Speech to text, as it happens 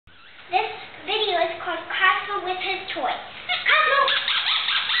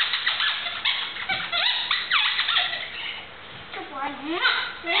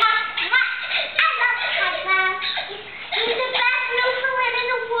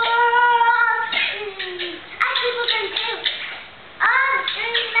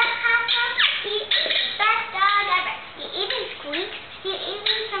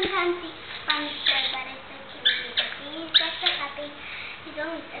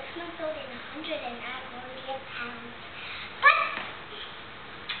6 months old and 140 pounds. But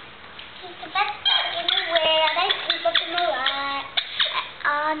he's the best dog in the world. I sleep with him a lot.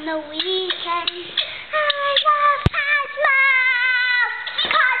 On the weekends, I love Cosmo!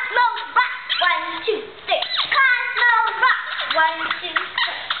 Cosmo rock! 1, 2, 3. Cosmo rock! 1, 2, 3.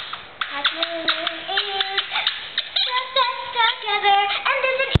 Cosmo is the best dog ever. And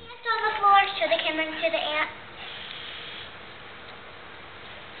there's an ant on the floor. Show the camera to the ant.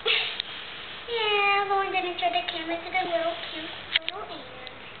 Yeah, Lauren didn't show the camera to the little cute little ant.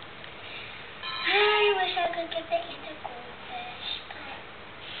 I wish I could give the ant a goldfish,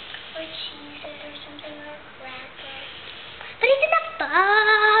 or cheeses or something, or a cracker. But he's in the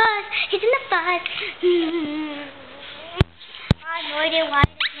bus. He's in the bus. I have no idea why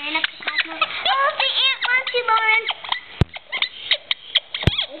he just ran up to Cosmo. Oh, the ant wants you, Lauren.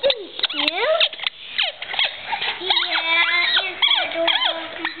 Isn't he cute? Yeah, ants are adorable.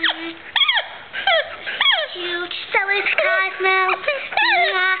 Cute. So is Cosmo.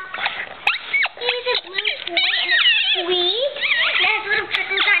 Yeah. He's a blue toy and it's sweet. It has little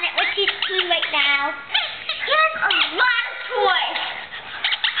prickles on it, which he's clean right now. He has a lot of toys.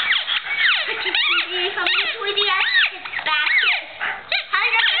 Which is easy. How many toys he has? His basket is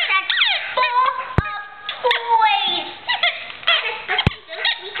 100% full of toys. And especially those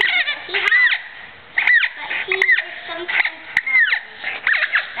sweet ones that he has. But he is sometimes bossy.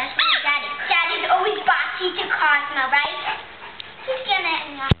 Especially Daddy. Daddy's always bossy to Cosmo, right? He's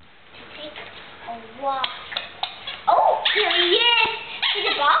gonna take a walk. Oh, here he is. See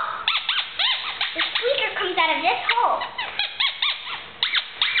the ball? The squeaker comes out of this hole.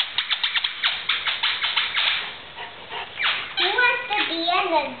 Who wants to be in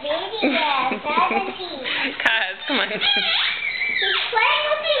the video? 17. Cos, come on.